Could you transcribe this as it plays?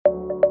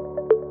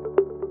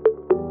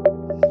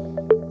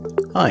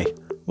Hi,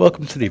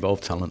 welcome to the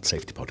Evolve Talent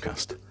Safety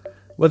Podcast.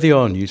 Whether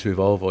you're new to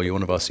Evolve or you're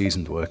one of our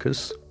seasoned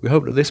workers, we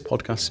hope that this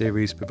podcast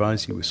series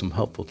provides you with some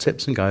helpful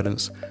tips and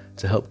guidance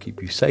to help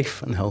keep you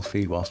safe and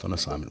healthy whilst on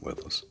assignment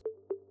with us.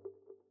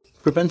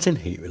 Preventing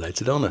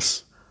heat-related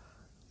illness.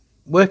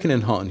 Working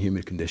in hot and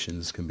humid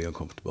conditions can be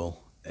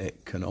uncomfortable.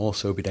 It can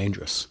also be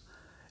dangerous.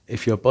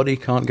 If your body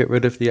can't get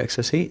rid of the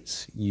excess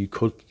heat, you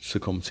could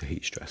succumb to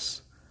heat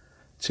stress.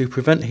 To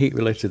prevent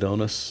heat-related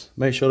illness,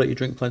 make sure that you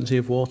drink plenty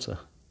of water.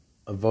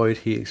 Avoid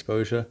heat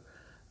exposure,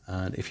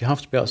 and if you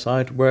have to be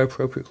outside, wear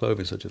appropriate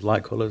clothing such as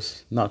light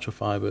colours, natural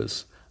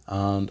fibres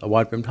and a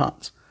wide-brimmed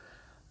hat.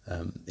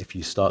 If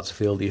you start to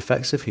feel the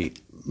effects of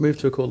heat, move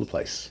to a cooler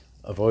place.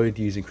 Avoid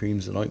using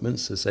creams and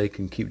ointments as they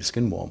can keep the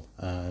skin warm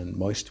and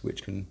moist,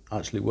 which can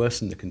actually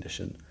worsen the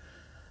condition.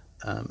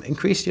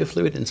 Increase your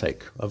fluid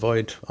intake,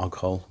 avoid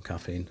alcohol,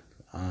 caffeine,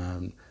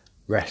 and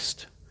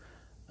rest.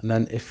 And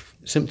then if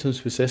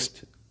symptoms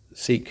persist,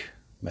 seek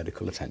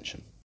medical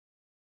attention.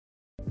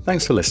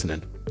 Thanks for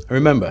listening, and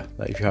remember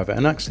that if you have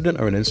an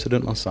accident or an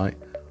incident on site,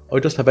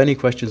 or just have any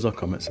questions or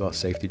comments about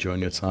safety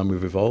during your time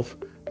with Evolve,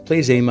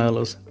 please email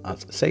us at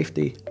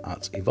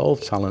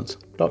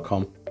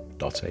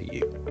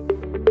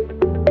safety@evolvetalent.com.au.